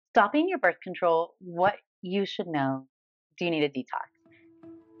Stopping your birth control, what you should know. Do you need a detox?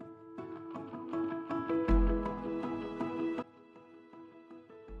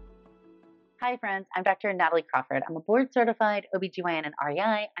 Hi, friends. I'm Dr. Natalie Crawford. I'm a board certified OBGYN and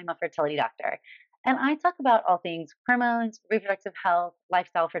REI. I'm a fertility doctor. And I talk about all things hormones, reproductive health,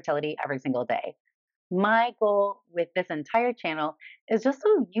 lifestyle, fertility every single day. My goal with this entire channel is just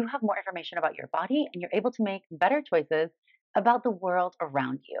so you have more information about your body and you're able to make better choices about the world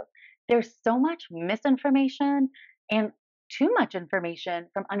around you. There's so much misinformation and too much information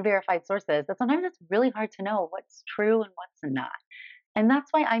from unverified sources that sometimes it's really hard to know what's true and what's not. And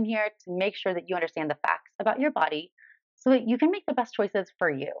that's why I'm here to make sure that you understand the facts about your body so that you can make the best choices for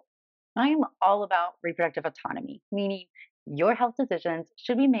you. I'm all about reproductive autonomy, meaning your health decisions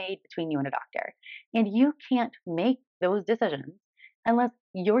should be made between you and a doctor. And you can't make those decisions unless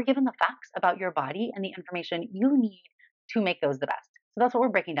you're given the facts about your body and the information you need to make those the best. So that's what we're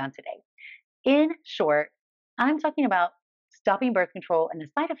breaking down today. In short, I'm talking about stopping birth control and the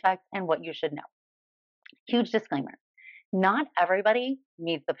side effects and what you should know. Huge disclaimer. Not everybody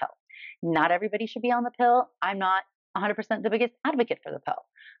needs the pill. Not everybody should be on the pill. I'm not 100% the biggest advocate for the pill.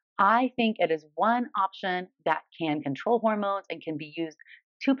 I think it is one option that can control hormones and can be used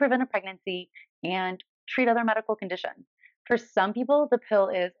to prevent a pregnancy and treat other medical conditions. For some people, the pill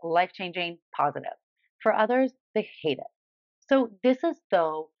is life changing, positive. For others, they hate it. So, this is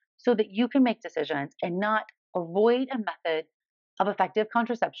so that you can make decisions and not avoid a method of effective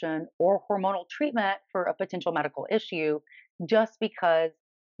contraception or hormonal treatment for a potential medical issue just because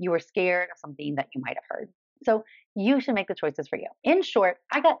you were scared of something that you might have heard. So you should make the choices for you. In short,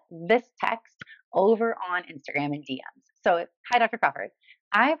 I got this text over on Instagram and DMs. So, hi, Dr. Crawford.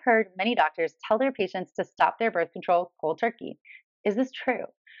 I've heard many doctors tell their patients to stop their birth control cold turkey. Is this true?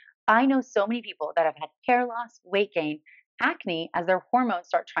 I know so many people that have had hair loss, weight gain, acne as their hormones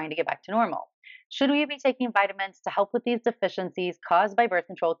start trying to get back to normal. Should we be taking vitamins to help with these deficiencies caused by birth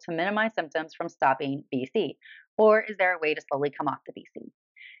control to minimize symptoms from stopping BC? Or is there a way to slowly come off the BC?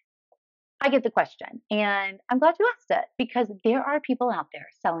 I get the question, and I'm glad you asked it because there are people out there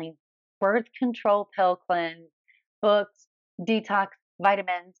selling birth control pill cleanse, books, detox,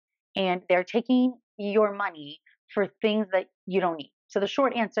 vitamins, and they're taking your money for things that you don't need. So the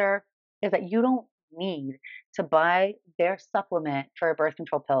short answer is that you don't need to buy their supplement for a birth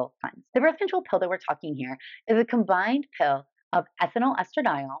control pill cleanse. The birth control pill that we're talking here is a combined pill of ethanol,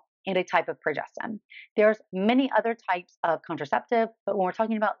 estradiol, and a type of progesterone. There's many other types of contraceptive, but when we're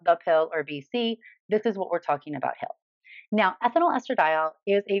talking about the pill or BC, this is what we're talking about here. Now, ethanol estradiol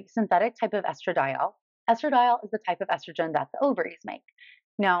is a synthetic type of estradiol. Estradiol is the type of estrogen that the ovaries make.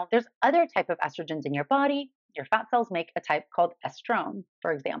 Now, there's other type of estrogens in your body. Your fat cells make a type called estrone,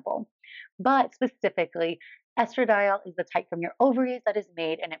 for example. But specifically, estradiol is the type from your ovaries that is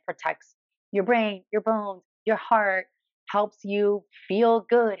made and it protects your brain, your bones, your heart, helps you feel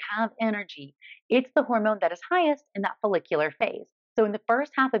good, have energy. It's the hormone that is highest in that follicular phase. So, in the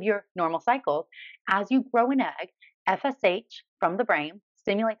first half of your normal cycle, as you grow an egg, FSH from the brain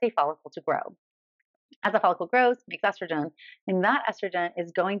stimulates a follicle to grow. As the follicle grows, makes estrogen, and that estrogen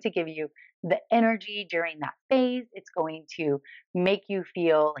is going to give you the energy during that phase. It's going to make you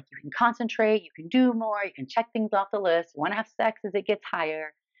feel like you can concentrate, you can do more, you can check things off the list, you want to have sex as it gets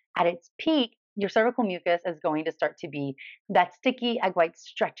higher. At its peak, your cervical mucus is going to start to be that sticky, egg white,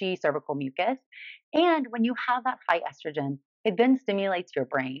 stretchy cervical mucus. And when you have that high estrogen, it then stimulates your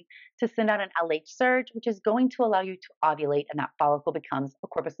brain to send out an LH surge, which is going to allow you to ovulate, and that follicle becomes a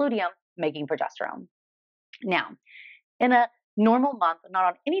corpus luteum, making progesterone. Now, in a normal month, not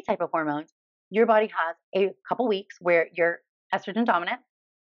on any type of hormones, your body has a couple weeks where you're estrogen dominant.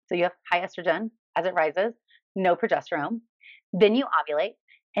 So you have high estrogen as it rises, no progesterone. Then you ovulate,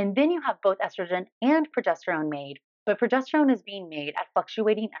 and then you have both estrogen and progesterone made. But progesterone is being made at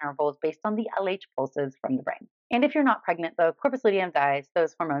fluctuating intervals based on the LH pulses from the brain. And if you're not pregnant, the corpus luteum dies,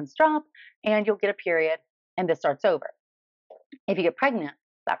 those hormones drop, and you'll get a period, and this starts over. If you get pregnant,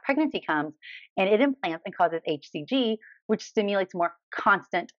 that pregnancy comes and it implants and causes HCG, which stimulates more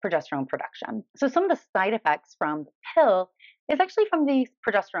constant progesterone production. So some of the side effects from the pill is actually from the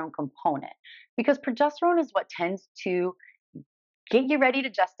progesterone component, because progesterone is what tends to get you ready to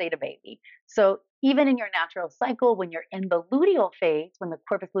gestate a baby. So even in your natural cycle, when you're in the luteal phase, when the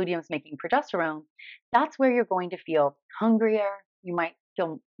corpus luteum is making progesterone, that's where you're going to feel hungrier. You might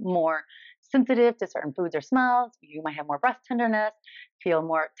feel more sensitive to certain foods or smells. You might have more breast tenderness, feel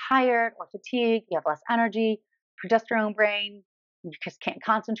more tired or fatigued. You have less energy. Progesterone brain, you just can't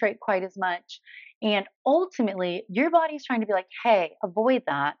concentrate quite as much. And ultimately, your body's trying to be like, hey, avoid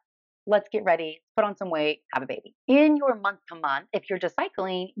that. let's get ready, put on some weight, have a baby. In your month to month, if you're just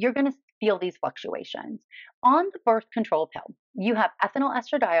cycling, you're going to feel these fluctuations. On the birth control pill, you have ethanol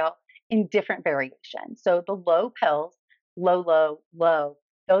estradiol in different variations. So the low pills, low, low, low,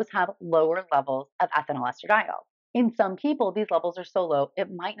 those have lower levels of ethanol estradiol. In some people, these levels are so low, it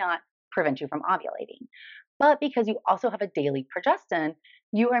might not prevent you from ovulating. But because you also have a daily progestin,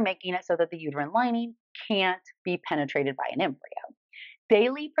 you are making it so that the uterine lining can't be penetrated by an embryo.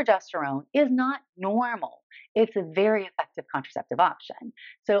 Daily progesterone is not normal. It's a very effective contraceptive option.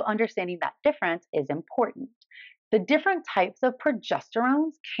 So, understanding that difference is important. The different types of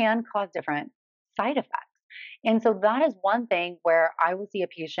progesterones can cause different side effects. And so, that is one thing where I will see a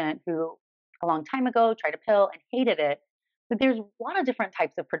patient who a long time ago tried a pill and hated it, but there's a lot of different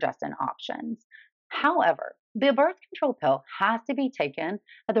types of progestin options. However, the birth control pill has to be taken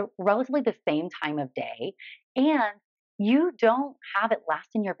at the relatively the same time of day, and you don't have it last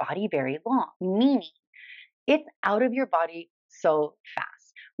in your body very long, meaning it's out of your body so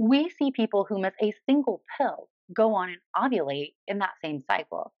fast. We see people who miss a single pill go on and ovulate in that same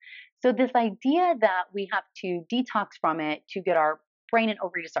cycle. So, this idea that we have to detox from it to get our brain and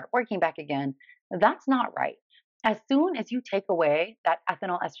ovary to start working back again, that's not right. As soon as you take away that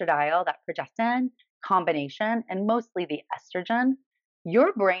ethanol estradiol, that progestin combination, and mostly the estrogen,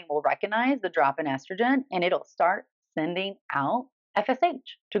 your brain will recognize the drop in estrogen and it'll start sending out FSH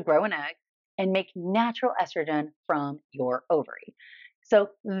to grow an egg and make natural estrogen from your ovary. So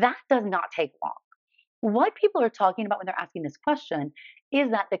that does not take long. What people are talking about when they're asking this question is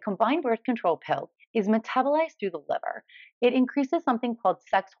that the combined birth control pill is metabolized through the liver. It increases something called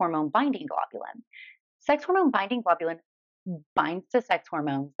sex hormone binding globulin. Sex hormone binding globulin binds to sex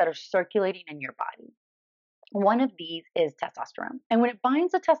hormones that are circulating in your body. One of these is testosterone. And when it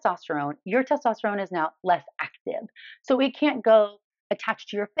binds to testosterone, your testosterone is now less active. So it can't go attach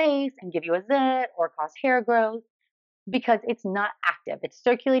to your face and give you a zit or cause hair growth because it's not active. It's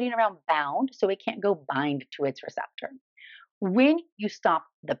circulating around bound, so it can't go bind to its receptor. When you stop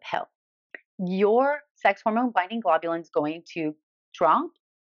the pill, your sex hormone binding globulin is going to drop.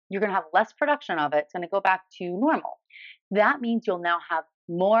 You're going to have less production of it. It's going to go back to normal. That means you'll now have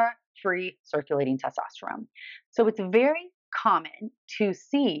more free circulating testosterone. So it's very common to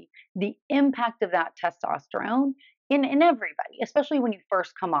see the impact of that testosterone in everybody, especially when you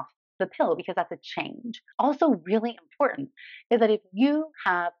first come off the pill, because that's a change. Also, really important is that if you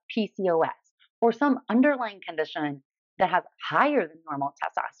have PCOS or some underlying condition that has higher than normal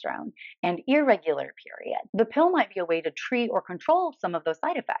testosterone and irregular period, the pill might be a way to treat or control some of those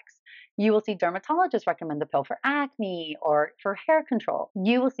side effects. You will see dermatologists recommend the pill for acne or for hair control.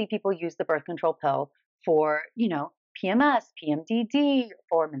 You will see people use the birth control pill for, PMS, PMDD,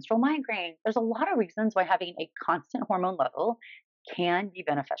 for menstrual migraine. There's a lot of reasons why having a constant hormone level can be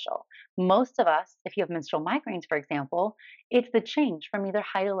beneficial. Most of us, if you have menstrual migraines, for example, it's the change from either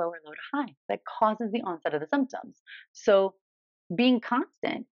high to low or low to high that causes the onset of the symptoms. So being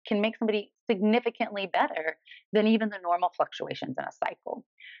constant can make somebody significantly better than even the normal fluctuations in a cycle.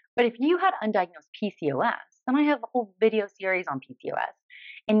 But if you had undiagnosed PCOS, and I have a whole video series on PCOS,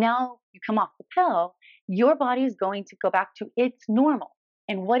 and now you come off the pill, your body is going to go back to its normal.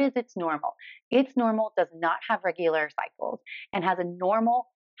 And what is its normal? Its normal does not have regular cycles and has a normal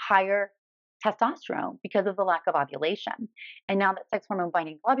higher testosterone because of the lack of ovulation. And now that sex hormone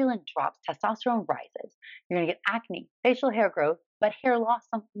binding globulin drops, testosterone rises. You're going to get acne, facial hair growth, but hair loss,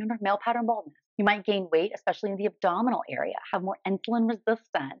 remember, male pattern baldness. You might gain weight, especially in the abdominal area, have more insulin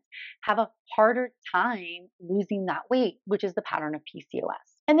resistance, have a harder time losing that weight, which is the pattern of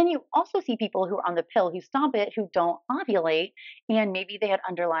PCOS. And then you also see people who are on the pill who stop it, who don't ovulate, and maybe they had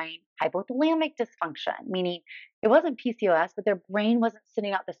underlying hypothalamic dysfunction, meaning it wasn't PCOS, but their brain wasn't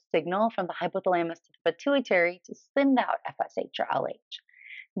sending out the signal from the hypothalamus to the pituitary to send out FSH or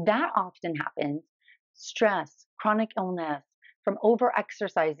LH. That often happens. Stress, chronic illness, from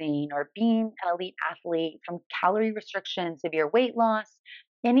overexercising or being an elite athlete, from calorie restriction, severe weight loss,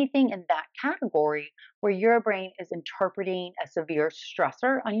 anything in that category where your brain is interpreting a severe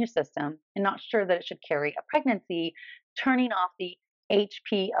stressor on your system and not sure that it should carry a pregnancy, turning off the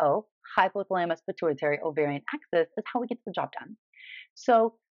HPO, hypothalamus pituitary ovarian axis, is how we get the job done.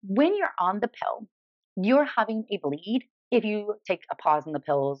 So when you're on the pill, you're having a bleed if you take a pause in the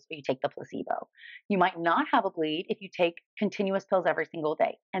pills or you take the placebo. You might not have a bleed if you take continuous pills every single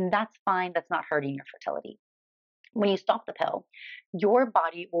day, and that's fine. That's not hurting your fertility. When you stop the pill, your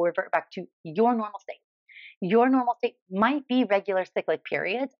body will revert back to your normal state. Your normal state might be regular cyclic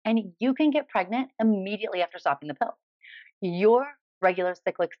periods, and you can get pregnant immediately after stopping the pill. Your regular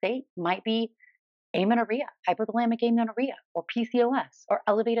cyclic state might be amenorrhea, hypothalamic amenorrhea, or PCOS, or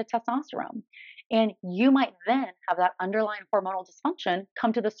elevated testosterone. And you might then have that underlying hormonal dysfunction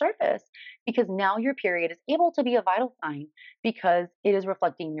come to the surface because now your period is able to be a vital sign because it is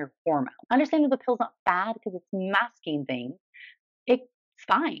reflecting your hormone. Understand that the pill's not bad because it's masking things. It's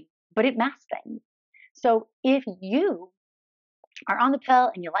fine, but it masks things. So if you are on the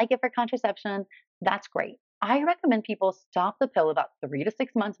pill and you like it for contraception, that's great. I recommend people stop the pill about 3 to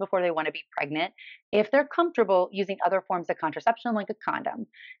 6 months before they want to be pregnant if they're comfortable using other forms of contraception like a condom.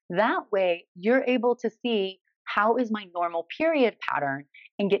 That way, you're able to see how is my normal period pattern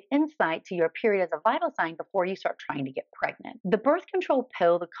and get insight to your period as a vital sign before you start trying to get pregnant. The birth control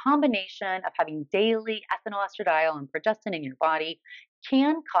pill, the combination of having daily ethanol, estradiol, and progesterone in your body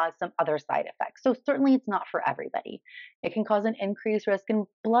can cause some other side effects. So certainly it's not for everybody. It can cause an increased risk in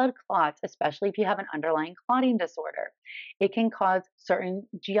blood clots, especially if you have an underlying clotting disorder. It can cause certain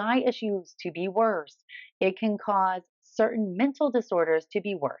GI issues to be worse. It can cause certain mental disorders to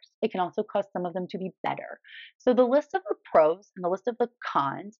be worse. It can also cause some of them to be better. So the list of the pros and the list of the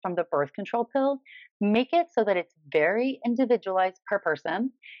cons from the birth control pill make it so that it's very individualized per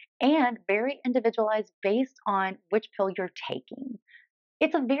person and very individualized based on which pill you're taking.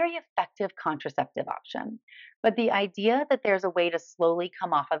 It's a very effective contraceptive option. But the idea that there's a way to slowly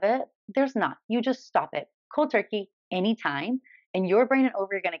come off of it, there's not. You just stop it cold turkey anytime, and your brain and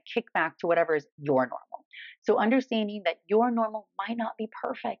ovary are going to kick back to whatever is your normal. So understanding that your normal might not be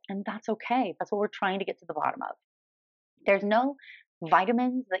perfect, and that's okay. That's what we're trying to get to the bottom of. There's no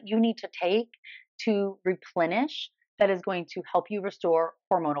vitamins that you need to take to replenish that is going to help you restore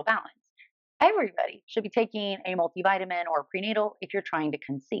hormonal balance. Everybody should be taking a multivitamin or prenatal if you're trying to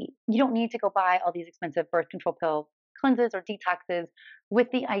conceive. You don't need to go buy all these expensive birth control pill cleanses or detoxes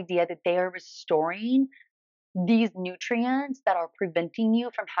with the idea that they are restoring these nutrients that are preventing you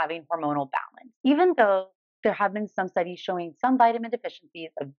from having hormonal balance. Even though there have been some studies showing some vitamin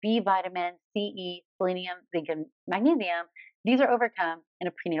deficiencies of B vitamin, C, selenium, zinc, and magnesium, these are overcome in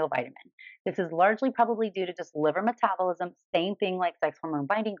a prenatal vitamin. This is largely probably due to just liver metabolism, same thing like sex hormone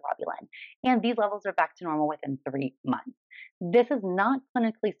binding globulin, and these levels are back to normal within 3 months. This is not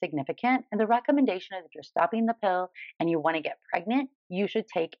clinically significant, and the recommendation is if you're stopping the pill and you want to get pregnant, you should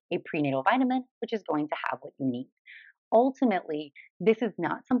take a prenatal vitamin, which is going to have what you need. Ultimately, this is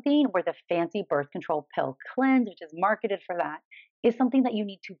not something where the fancy birth control pill cleanse, which is marketed for that, is something that you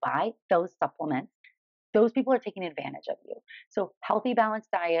need to buy those supplements. Those people are taking advantage of you. So, healthy,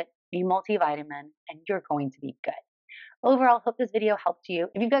 balanced diet, a multivitamin, and you're going to be good. Overall, hope this video helped you.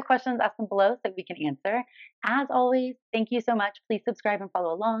 If you've got questions, ask them below so we can answer. As always, thank you so much. Please subscribe and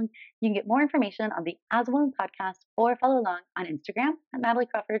follow along. You can get more information on the As a Woman podcast or follow along on Instagram at Natalie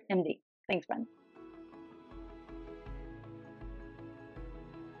Crawford MD. Thanks, friends.